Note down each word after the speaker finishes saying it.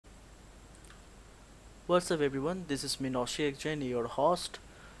What's up everyone, this is me NoishiXzen, your host.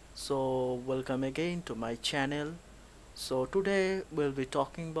 So welcome again to my channel. So today we'll be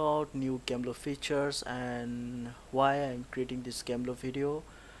talking about new Gameloop features and why I'm creating this Gameloop video.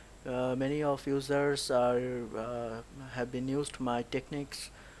 Many of users have been used my techniques,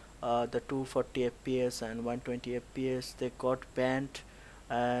 the 240 fps and 120 fps. They got banned,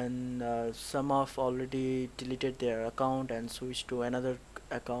 and some have already deleted their account and switched to another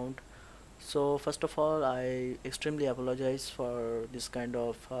account. So first of all, I extremely apologize for this kind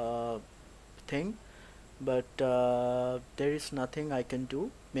of thing, but there is nothing I can do.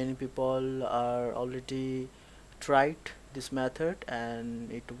 Many people are already tried this method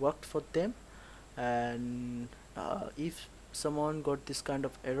and it worked for them, and if someone got this kind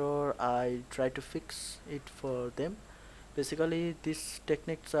of error, I try to fix it for them. Basically, these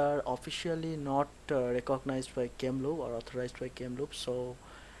techniques are officially not recognized by Gameloop or authorized by Gameloop, so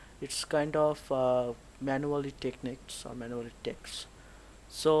it's kind of manually techniques or manually text.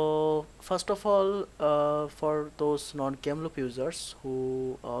 So first of all, for those non-Gameloop users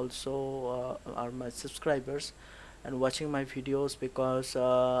who also are my subscribers and watching my videos, because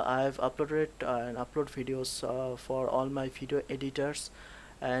I've uploaded and upload videos for all my video editors,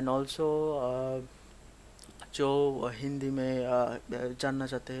 and also जो हिंदी में जानना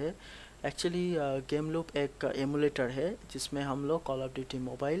चाहते हैं, actually गेमलूप एक emulator है जिसमें हम लोग कॉल ऑफ ड्यूटी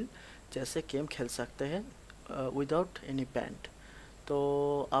मोबाइल जैसे गेम खेल सकते हैं विदाउट एनी बैंड। तो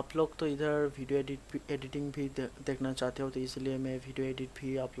आप लोग तो इधर वीडियो एडिटिंग भी देखना चाहते हो, तो इसलिए मैं वीडियो एडिट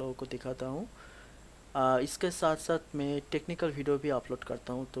भी आप लोगों को दिखाता हूँ। इसके साथ साथ मैं टेक्निकल वीडियो भी अपलोड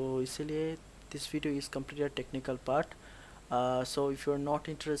करता हूँ, तो इसलिए this video is completely technical part. So if you're not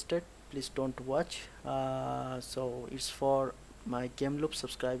interested, please don't watch. So it's for my Gameloop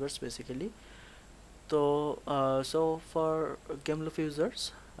subscribers basically. So for Gameloop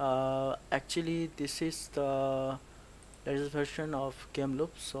users, actually this is the latest version of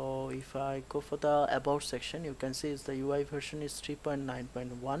Gameloop. So if I go for the about section, you can see is the UI version is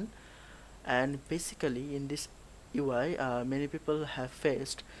 3.9.1, and basically in this UI many people have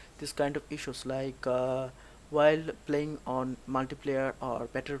faced this kind of issues, like while playing on multiplayer or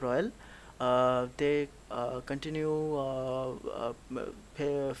battle royale, they continue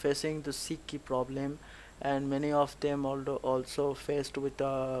facing the C key problem, and many of them also faced with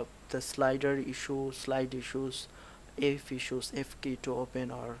the slide issues, F key to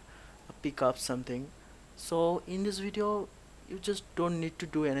open or pick up something. So in this video, you just don't need to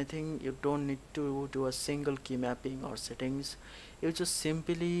do anything. You don't need to do a single key mapping or settings. You just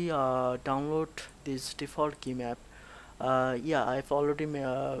simply download this default key map. Yeah, I've already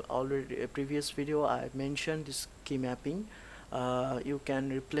a previous video I mentioned this key mapping. You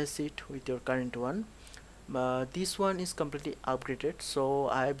can replace it with your current one. This one is completely upgraded, so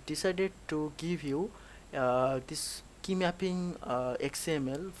I've decided to give you this key mapping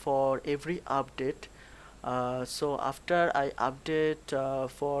XML for every update. So after I update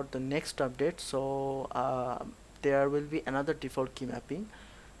for the next update, so there will be another default key mapping.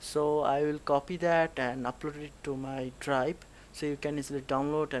 So I will copy that and upload it to my drive, so you can easily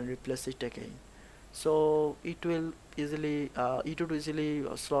download and replace it again. So it will easily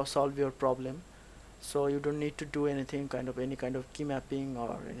solve your problem. So you don't need to do anything any kind of key mapping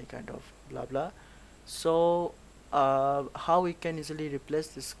or any kind of blah blah. So how we can easily replace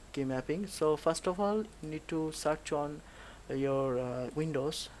this key mapping? So first of all, you need to search on your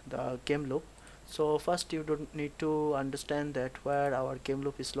Windows the Gameloop. So first you don't need to understand that where our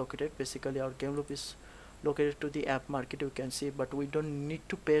Gameloop is located. Basically our Gameloop is located to the app market, you can see, but we don't need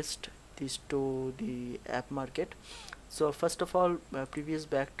to paste this to the app market. So first of all, previous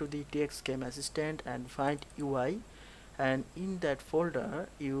back to the TxGameAssistant and find UI, and in that folder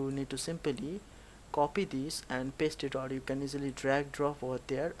you need to simply copy this and paste it, or you can easily drag drop over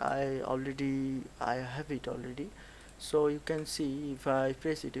there. I have it already. So you can see if I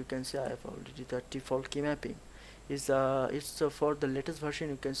press it, you can see I have already the default key mapping. It's for the latest version.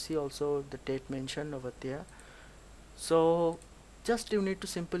 You can see also the date mentioned over there. So just you need to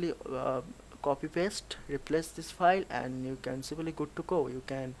simply copy paste, replace this file, and you can simply good to go. You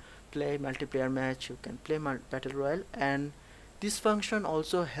can play multiplayer match, you can play battle royale, and this function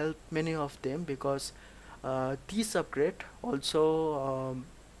also help many of them, because this upgrade also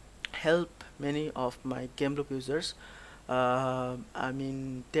help many of my Gameloop users. I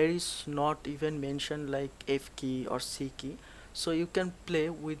mean, there is not even mentioned like F key or C key, so you can play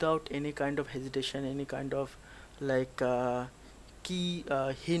without any kind of hesitation, any kind of like key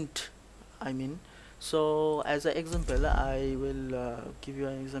hint, I mean. So as an example, I will give you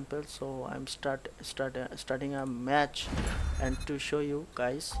an example. So I'm starting a match, and to show you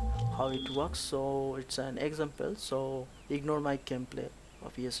guys how it works. So it's an example, so ignore my gameplay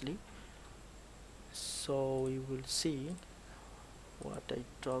obviously. So you will see what I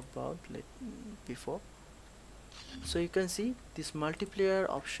talked about before. So you can see this multiplayer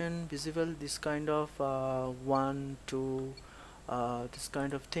option visible, this kind of 1 2 this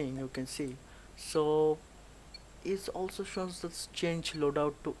kind of thing you can see. So it also shows the change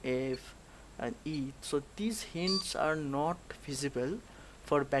loadout to F and E. So these hints are not visible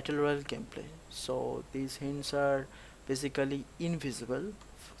for battle royale gameplay. So these hints are basically invisible,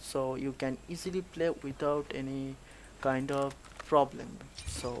 so you can easily play without any kind of problem.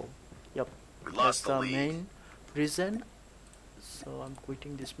 So yep, that's the main reason. So I'm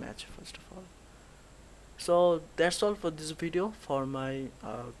quitting this match first of all. So that's all for this video for my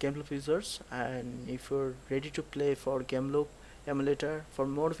Gameloop users, and if you're ready to play for Gameloop emulator, for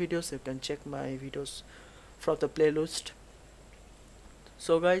more videos you can check my videos from the playlist.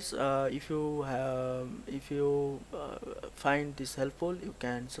 So guys, if you find this helpful, you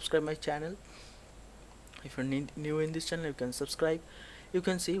can subscribe my channel. If you're new in this channel, you can subscribe. You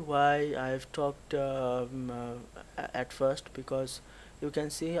can see why I've talked at first, because you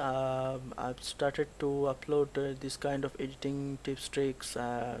can see I've started to upload this kind of editing tips, tricks,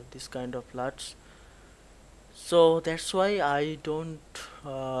 this kind of LUTs. So that's why I don't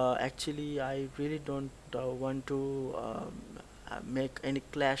actually I really don't want to make any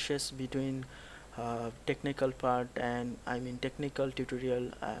clashes between technical part and technical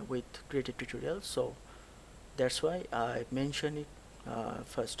tutorial with creative tutorial. So that's why I mention it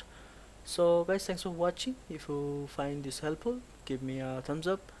first. So guys, thanks for watching. If you find this helpful, give me a thumbs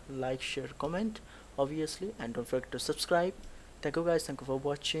up, like, share, comment obviously, and don't forget to subscribe. Thank you guys, thank you for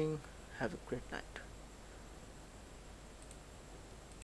watching. Have a great night.